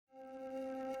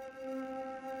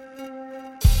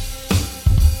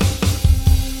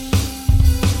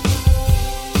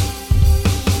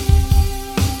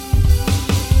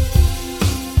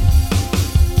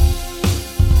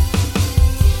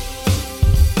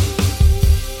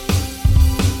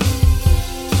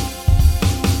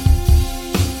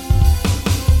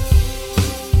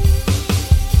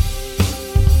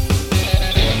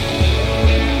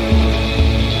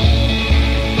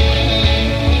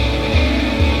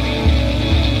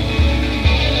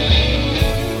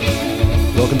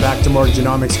Welcome back to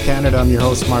Mortgagenomics Canada. I'm your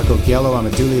host, Marco Giello. I'm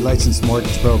a duly licensed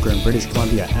mortgage broker in British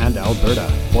Columbia and Alberta.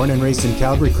 Born and raised in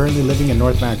Calgary, currently living in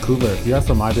North Vancouver. If you are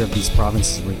from either of these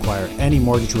provinces and require any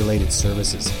mortgage-related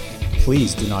services,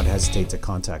 please do not hesitate to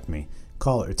contact me.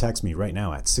 Call or text me right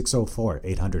now at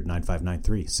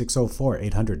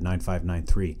 604-800-9593,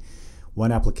 604-800-9593.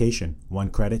 One application, one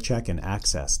credit check, and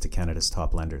access to Canada's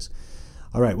top lenders.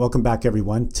 All right, welcome back,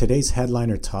 everyone. Today's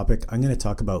headliner topic, I'm going to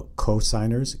talk about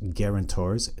co-signers,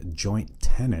 guarantors, joint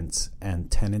tenants, and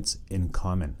tenants in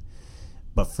common.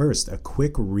 But first, a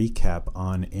quick recap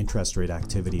on interest rate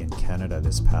activity in Canada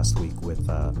this past week with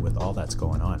all that's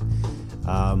going on.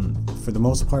 For the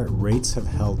most part, rates have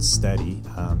held steady,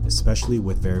 especially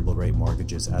with variable rate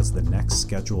mortgages, as the next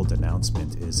scheduled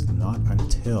announcement is not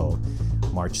until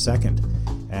March 2nd.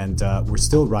 And we're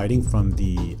still riding from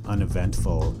the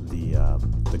uneventful,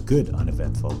 the good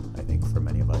uneventful, I think for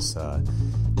many of us,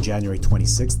 January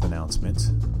 26th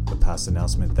announcement, the past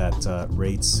announcement that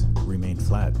rates remain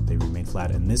flat. They remain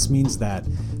flat. And this means that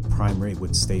prime rate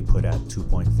would stay put at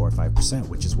 2.45%,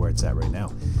 which is where it's at right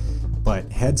now.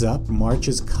 But heads up, March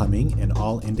is coming and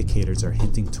all indicators are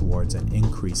hinting towards an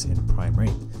increase in prime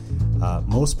rate.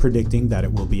 Most predicting that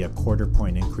it will be a quarter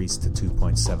point increase to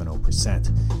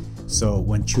 2.70%. So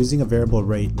when choosing a variable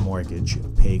rate mortgage,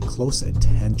 pay close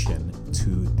attention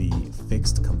to the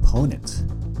fixed component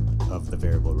of the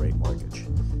variable rate mortgage.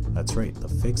 That's right, the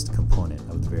fixed component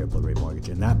of the variable rate mortgage,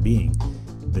 and that being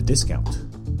the discount,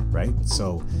 right?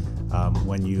 So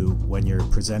when you're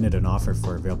presented an offer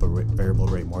for a variable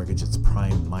rate mortgage, it's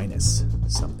prime minus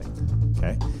something,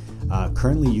 okay?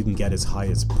 Currently, you can get as high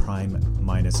as prime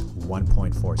minus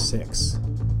 1.46,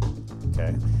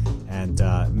 okay? And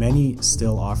many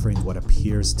still offering what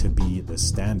appears to be the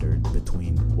standard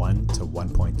between 1 to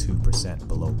 1.2%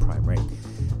 below prime rate.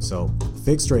 So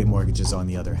fixed rate mortgages, on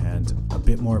the other hand, a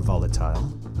bit more volatile.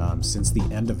 Since the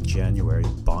end of January,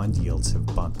 bond yields have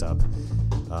bumped up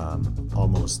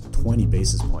almost 20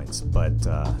 basis points, but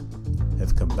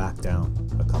have come back down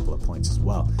a couple of points as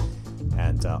well.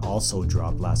 And also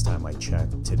dropped, last time I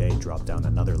checked, today dropped down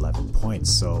another 11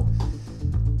 points. So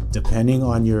depending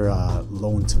on your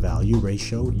loan to value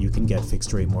ratio, you can get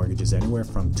fixed rate mortgages anywhere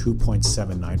from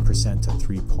 2.79% to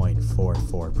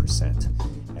 3.44%.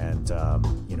 And,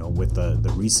 with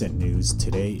the recent news,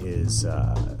 today is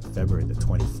February the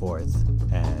 24th,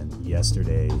 and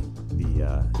yesterday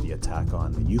the attack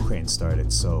on the Ukraine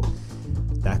started. So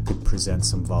that could present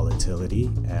some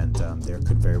volatility, and there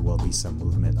could very well be some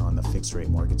movement on the fixed rate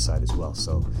mortgage side as well.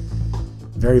 So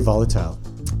very volatile.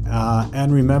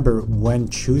 And remember, when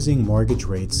choosing mortgage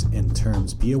rates in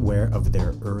terms, be aware of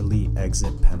their early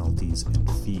exit penalties and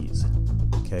fees.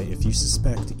 Okay, if you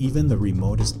suspect even the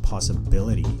remotest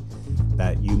possibility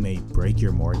that you may break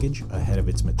your mortgage ahead of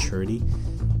its maturity,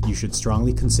 you should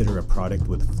strongly consider a product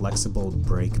with flexible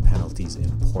break penalties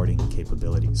and porting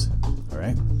capabilities. All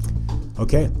right?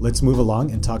 Okay, let's move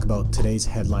along and talk about today's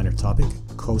headliner topic: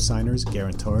 co-signers,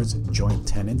 guarantors, joint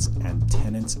tenants, and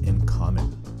tenants in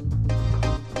common.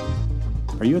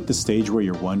 Are you at the stage where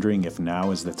you're wondering if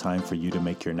now is the time for you to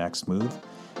make your next move?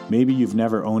 Maybe you've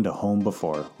never owned a home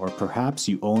before, or perhaps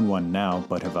you own one now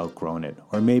but have outgrown it,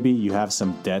 or maybe you have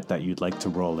some debt that you'd like to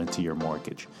roll into your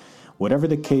mortgage. Whatever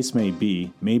the case may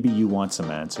be, maybe you want some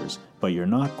answers, but you're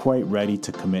not quite ready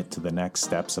to commit to the next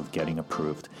steps of getting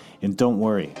approved. And don't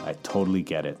worry, I totally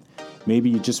get it.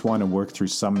 Maybe you just want to work through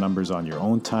some numbers on your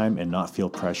own time and not feel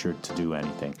pressured to do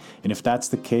anything. And if that's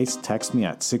the case, text me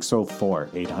at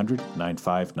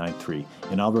 604-800-9593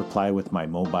 and I'll reply with my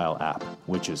mobile app,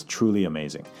 which is truly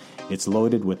amazing. It's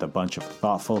loaded with a bunch of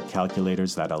thoughtful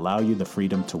calculators that allow you the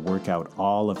freedom to work out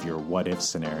all of your what-if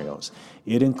scenarios.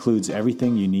 It includes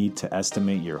everything you need to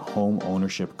estimate your home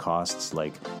ownership costs,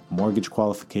 like mortgage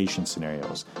qualification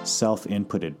scenarios,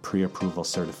 self-inputted pre-approval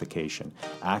certification,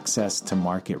 access to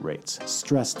market rates,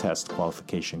 stress test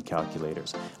qualification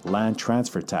calculators, land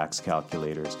transfer tax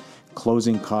calculators,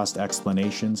 closing cost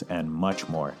explanations, and much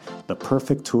more. The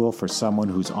perfect tool for someone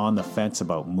who's on the fence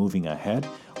about moving ahead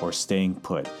or staying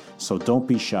put. So don't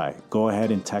be shy. Go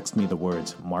ahead and text me the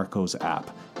words Marco's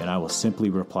app, and I will simply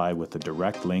reply with a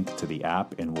direct link to the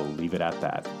app, and we'll leave it at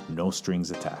that. No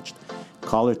strings attached.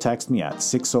 Call or text me at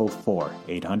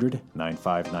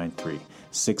 604-800-9593.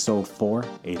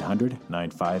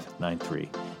 604-800-9593.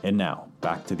 And now,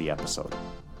 back to the episode.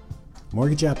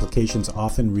 Mortgage applications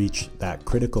often reach that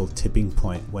critical tipping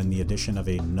point when the addition of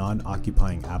a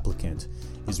non-occupying applicant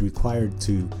is required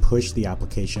to push the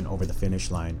application over the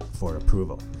finish line for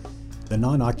approval. The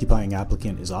non-occupying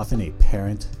applicant is often a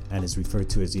parent and is referred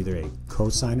to as either a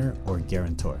co-signer or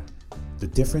guarantor. The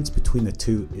difference between the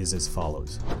two is as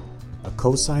follows. A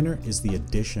cosigner is the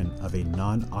addition of a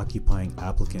non-occupying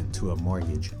applicant to a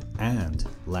mortgage and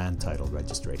land title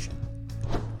registration.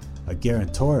 A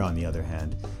guarantor, on the other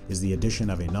hand, is the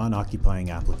addition of a non-occupying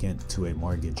applicant to a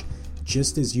mortgage,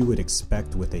 just as you would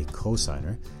expect with a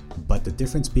cosigner, but the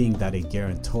difference being that a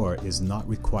guarantor is not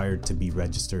required to be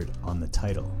registered on the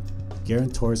title.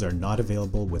 Guarantors are not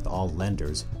available with all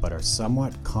lenders, but are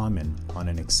somewhat common on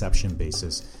an exception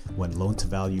basis when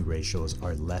loan-to-value ratios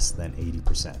are less than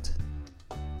 80%.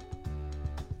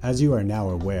 As you are now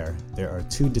aware, there are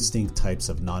two distinct types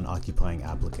of non-occupying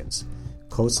applicants,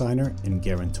 cosigner and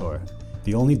guarantor.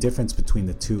 The only difference between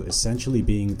the two essentially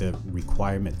being the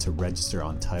requirement to register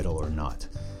on title or not.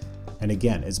 And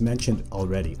again, as mentioned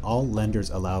already, all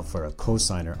lenders allow for a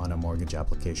cosigner on a mortgage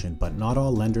application, but not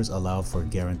all lenders allow for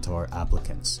guarantor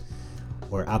applicants,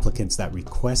 or applicants that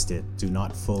request it do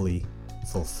not fully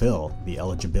fulfill the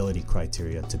eligibility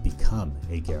criteria to become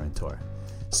a guarantor.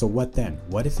 So what then?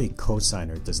 What if a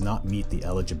cosigner does not meet the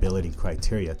eligibility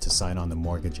criteria to sign on the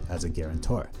mortgage as a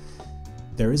guarantor?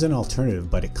 There is an alternative,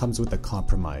 but it comes with a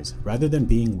compromise. Rather than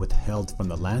being withheld from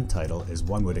the land title as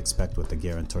one would expect with the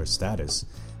guarantor status,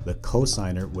 the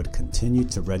cosigner would continue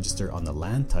to register on the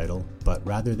land title, but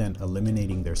rather than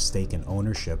eliminating their stake in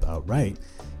ownership outright,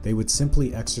 they would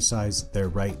simply exercise their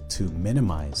right to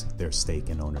minimize their stake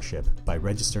in ownership by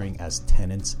registering as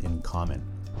tenants in common.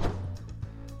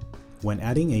 When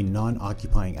adding a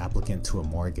non-occupying applicant to a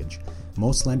mortgage,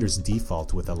 most lenders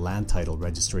default with a land title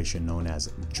registration known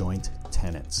as joint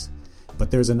tenants.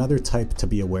 But there's another type to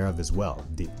be aware of as well,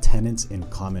 the tenants in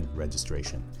common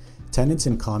registration. Tenants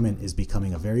in common is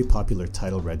becoming a very popular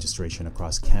title registration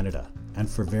across Canada, and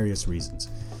for various reasons.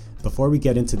 Before we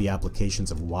get into the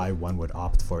applications of why one would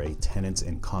opt for a tenants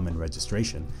in common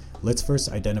registration, let's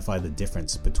first identify the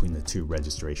difference between the two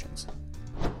registrations.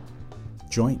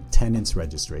 Joint tenants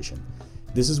registration.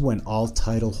 This is when all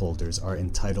title holders are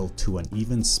entitled to an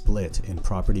even split in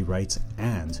property rights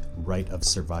and right of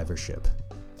survivorship.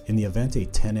 In the event a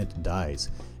tenant dies,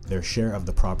 their share of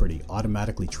the property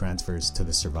automatically transfers to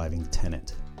the surviving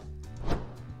tenant.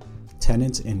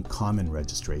 Tenants in common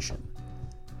registration.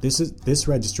 This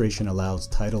registration allows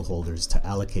title holders to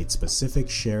allocate specific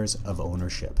shares of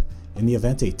ownership. In the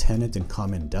event a tenant in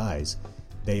common dies,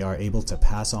 they are able to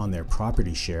pass on their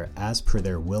property share as per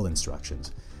their will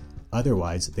instructions.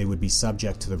 Otherwise, they would be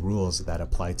subject to the rules that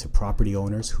apply to property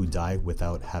owners who die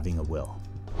without having a will.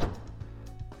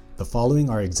 The following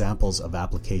are examples of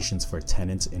applications for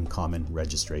tenants in common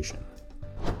registration.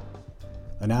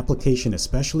 An application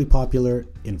especially popular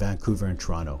in Vancouver and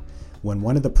Toronto, when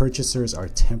one of the purchasers are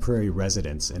temporary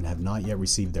residents and have not yet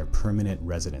received their permanent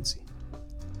residency.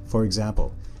 For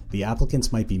example, the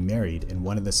applicants might be married and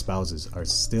one of the spouses are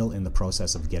still in the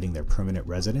process of getting their permanent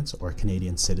residence or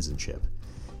Canadian citizenship.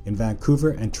 In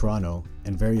Vancouver and Toronto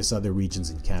and various other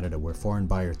regions in Canada where foreign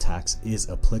buyer tax is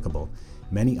applicable,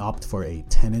 many opt for a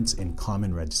tenants in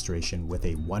common registration with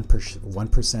a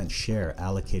 1% share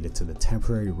allocated to the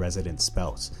temporary resident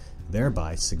spouse,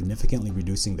 thereby significantly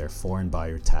reducing their foreign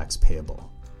buyer tax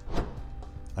payable.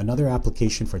 Another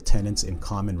application for tenants in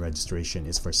common registration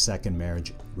is for second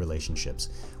marriage relationships,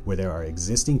 where there are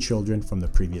existing children from the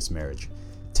previous marriage.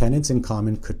 Tenants in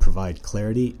common could provide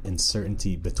clarity and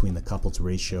certainty between the couple's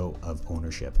ratio of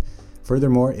ownership.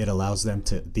 Furthermore, it allows them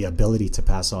the ability to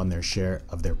pass on their share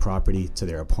of their property to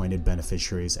their appointed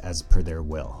beneficiaries as per their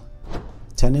will.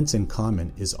 Tenants in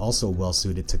common is also well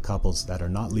suited to couples that are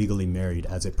not legally married,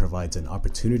 as it provides an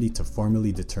opportunity to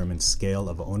formally determine scale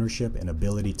of ownership and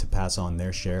ability to pass on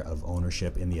their share of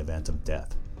ownership in the event of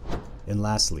death. And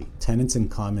lastly, tenants in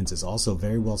commons is also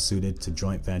very well suited to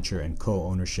joint venture and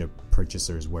co-ownership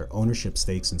purchasers where ownership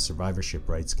stakes and survivorship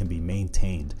rights can be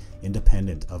maintained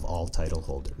independent of all title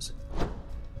holders.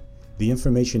 The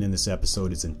information in this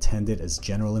episode is intended as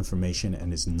general information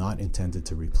and is not intended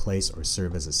to replace or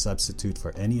serve as a substitute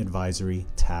for any advisory,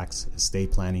 tax,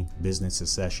 estate planning, business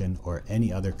succession, or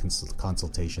any other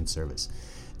consultation service.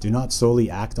 Do not solely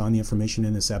act on the information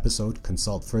in this episode.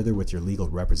 Consult further with your legal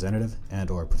representative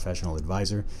and/or professional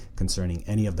advisor concerning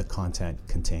any of the content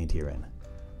contained herein.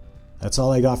 That's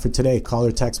all I got for today. Call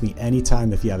or text me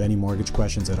anytime if you have any mortgage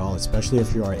questions at all, especially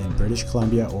if you are in British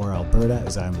Columbia or Alberta,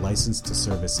 as I am licensed to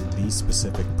service these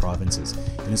specific provinces,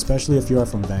 and especially if you are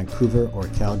from Vancouver or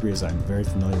Calgary, as I'm very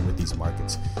familiar with these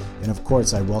markets. And of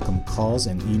course, I welcome calls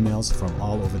and emails from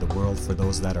all over the world for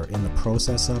those that are in the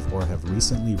process of or have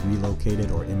recently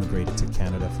relocated or immigrated to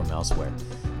Canada from elsewhere.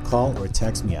 Call or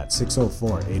text me at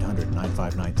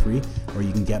 604-800-9593, or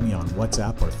you can get me on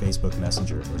WhatsApp or Facebook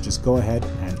Messenger, or just go ahead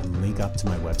and link up to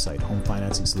my website,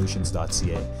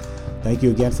 homefinancingsolutions.ca. Thank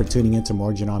you again for tuning in to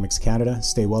Mortgageonomics Canada.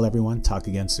 Stay well, everyone. Talk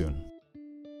again soon.